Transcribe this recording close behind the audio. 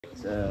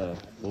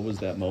What was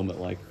that moment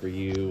like for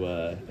you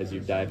as you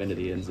dive into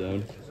the end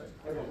zone?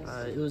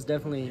 It was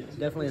definitely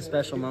a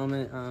special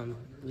moment.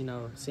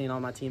 Seeing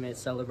all my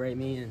teammates celebrate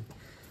me, and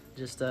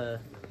just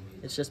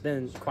it's just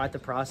been quite the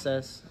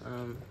process.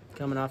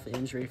 Coming off the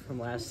injury from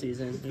last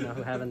season,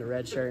 having the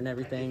red shirt and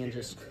everything, and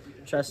just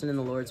trusting in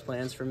the Lord's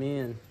plans for me,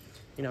 and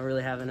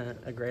really having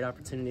a great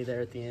opportunity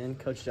there at the end.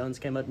 Coach Jones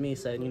came up to me,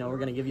 said, we're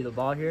going to give you the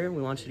ball here.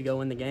 We want you to go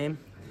win the game.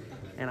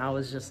 And I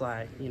was just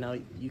like,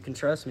 you can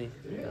trust me.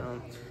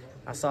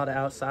 I saw the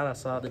outside. I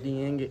saw the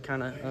DN get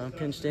kind of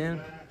pinched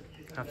in.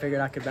 I figured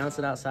I could bounce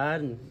it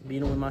outside and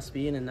beat him with my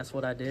speed, and that's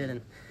what I did.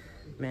 And,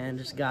 man,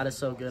 just God is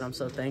so good. I'm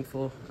so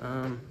thankful.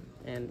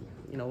 And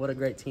what a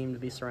great team to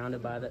be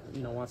surrounded by that,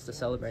 wants to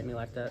celebrate me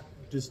like that.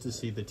 Just to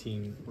see the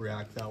team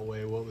react that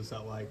way, what was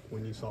that like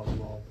when you saw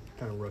them all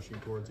kind of rushing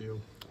towards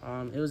you?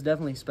 It was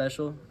definitely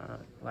special.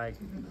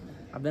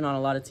 I've been on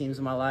a lot of teams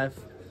in my life,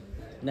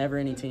 never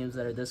any teams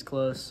that are this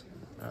close.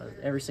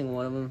 Every single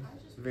one of them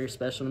very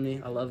special to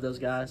me. I love those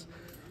guys.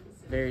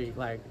 Very,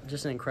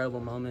 just an incredible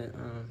moment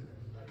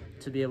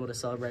to be able to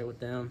celebrate with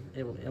them.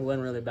 It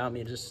wasn't really about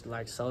me, just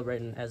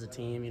celebrating as a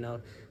team,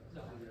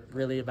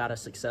 really about a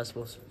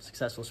successful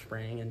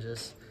spring, and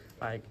just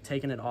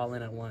taking it all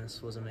in at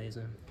once was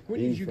amazing. When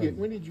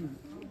did you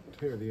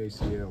tear the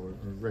ACL or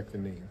wreck the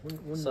knee?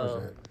 When was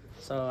that?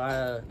 So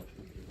I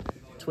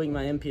tweaked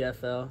my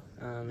MPFL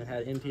and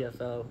had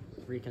MPFL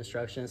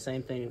reconstruction.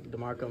 Same thing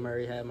DeMarco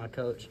Murray had, my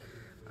coach.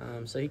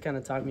 So he kind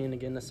of talked me into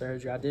getting the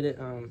surgery. I did it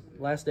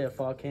last day of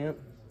fall camp,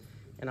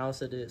 and I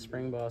also did it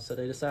spring ball. So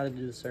they decided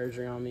to do the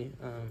surgery on me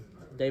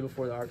day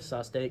before the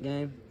Arkansas State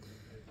game.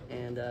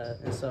 And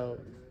so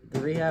the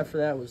rehab for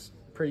that was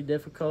pretty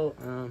difficult,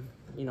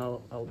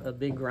 a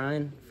big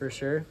grind for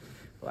sure.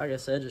 But like I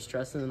said, just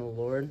trusting in the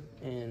Lord.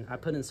 And I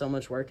put in so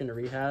much work into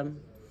rehab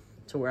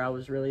to where I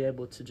was really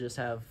able to just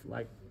have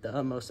the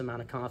utmost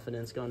amount of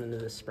confidence going into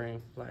this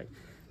spring.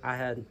 I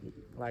had,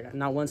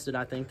 not once did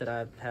I think that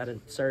I had a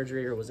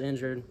surgery or was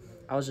injured.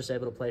 I was just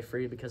able to play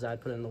free because I had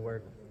put in the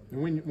work.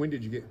 And when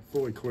did you get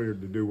fully cleared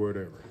to do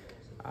whatever?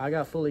 I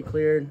got fully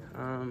cleared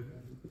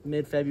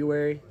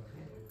mid-February,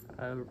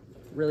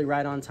 really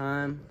right on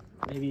time,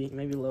 maybe a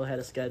little ahead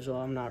of schedule.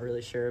 I'm not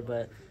really sure,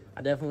 but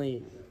I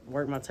definitely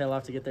worked my tail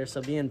off to get there. So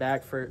being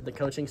back for the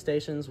coaching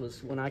stations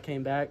was when I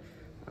came back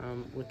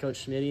with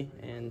Coach Schmitty,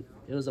 and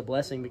it was a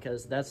blessing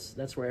because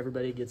that's where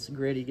everybody gets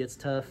gritty, gets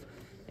tough.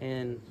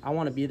 And I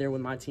want to be there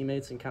with my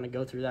teammates and kind of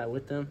go through that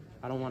with them.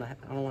 I don't want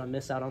to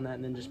miss out on that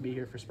and then just be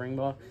here for spring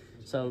ball.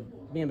 So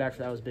being back for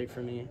that was big for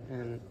me,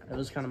 and it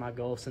was kind of my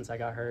goal since I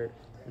got hurt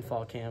in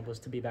fall camp was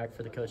to be back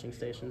for the coaching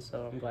station.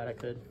 So I'm glad I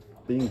could.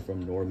 Being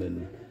from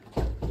Norman,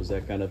 was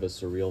that kind of a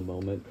surreal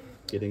moment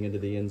getting into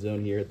the end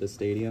zone here at the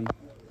stadium?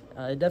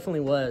 It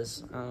definitely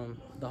was.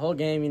 The whole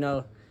game,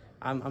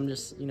 I'm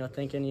just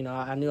thinking,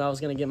 I knew I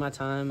was going to get my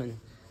time, and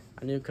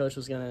I knew Coach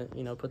was going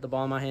to put the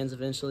ball in my hands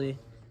eventually.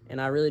 And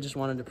I really just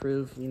wanted to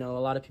prove, a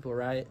lot of people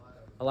right.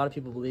 A lot of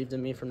people believed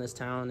in me from this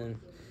town and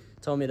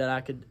told me that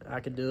I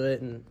could do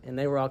it. And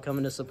they were all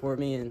coming to support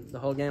me. And the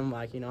whole game, I'm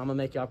like, I'm going to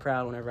make y'all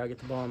proud whenever I get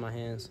the ball in my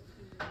hands.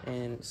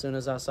 And as soon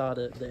as I saw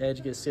the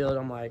edge get sealed,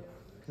 I'm like,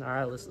 all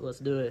right, let's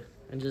do it.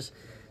 And just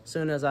as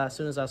soon as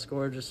I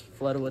scored, just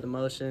flooded with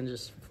emotion,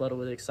 just flooded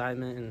with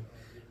excitement. And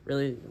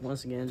really,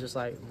 once again, just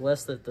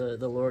blessed that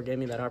the Lord gave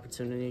me that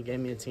opportunity,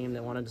 gave me a team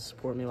that wanted to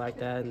support me like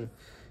that.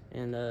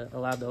 And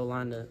allowed the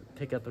O-line to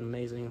pick up an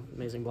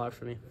amazing block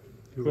for me.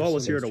 Who all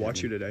was here to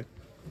watch you today?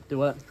 Do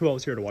what? Who all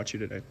was here to watch you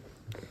today?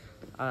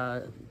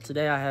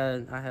 Today I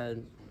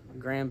had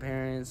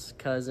grandparents,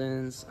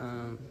 cousins,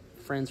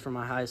 friends from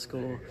my high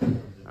school,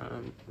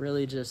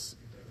 really just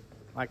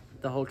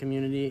the whole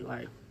community.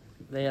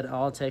 They had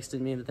all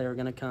texted me that they were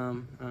going to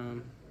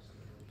come.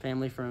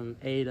 Family from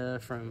Ada,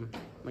 from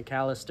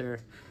McAllister,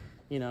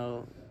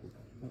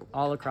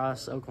 all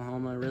across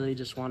Oklahoma really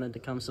just wanted to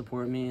come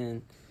support me,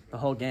 and the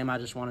whole game I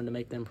just wanted to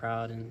make them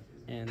proud,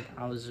 and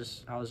I was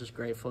just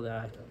grateful that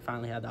I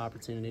finally had the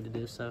opportunity to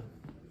do so.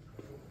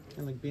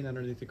 And being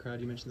underneath the crowd,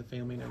 you mentioned the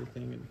family and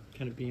everything, and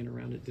kind of being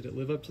around it. Did it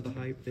live up to the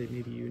hype that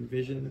maybe you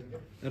envisioned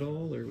at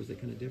all, or was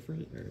it kind of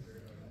different? Or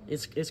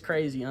it's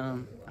crazy.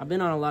 I've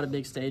been on a lot of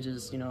big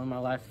stages, in my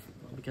life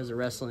because of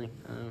wrestling.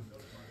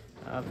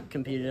 I've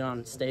competed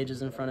on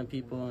stages in front of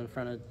people, in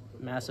front of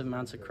massive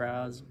amounts of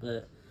crowds,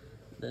 but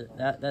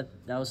that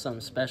was something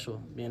special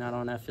being out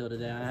on that field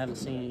today. I haven't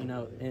seen,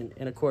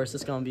 and of course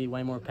it's going to be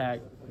way more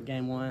packed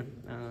game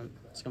one.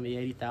 It's going to be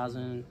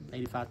 80,000,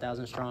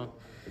 85,000 strong.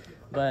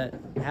 But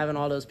having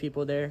all those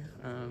people there,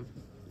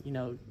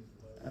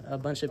 a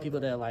bunch of people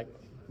that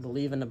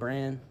believe in the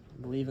brand,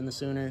 believe in the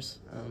Sooners,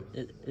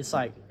 it's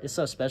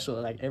so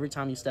special. Every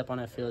time you step on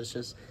that field, it's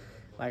just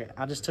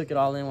I just took it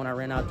all in when I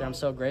ran out there. I'm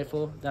so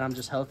grateful that I'm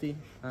just healthy,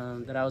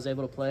 that I was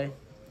able to play.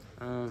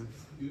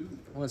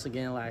 Once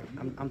again,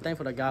 I'm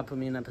thankful that God put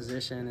me in that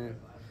position, and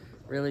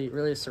really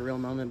a surreal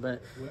moment.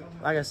 But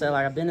like I said,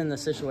 I've been in the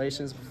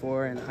situations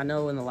before, and I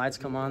know when the lights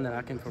come on that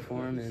I can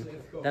perform, and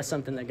that's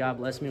something that God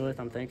blessed me with.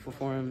 I'm thankful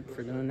for him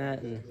for doing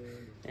that, and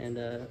And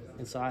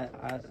so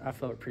I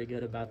felt pretty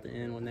good about the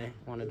end when they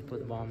wanted to put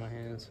the ball in my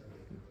hands.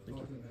 Thank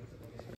you.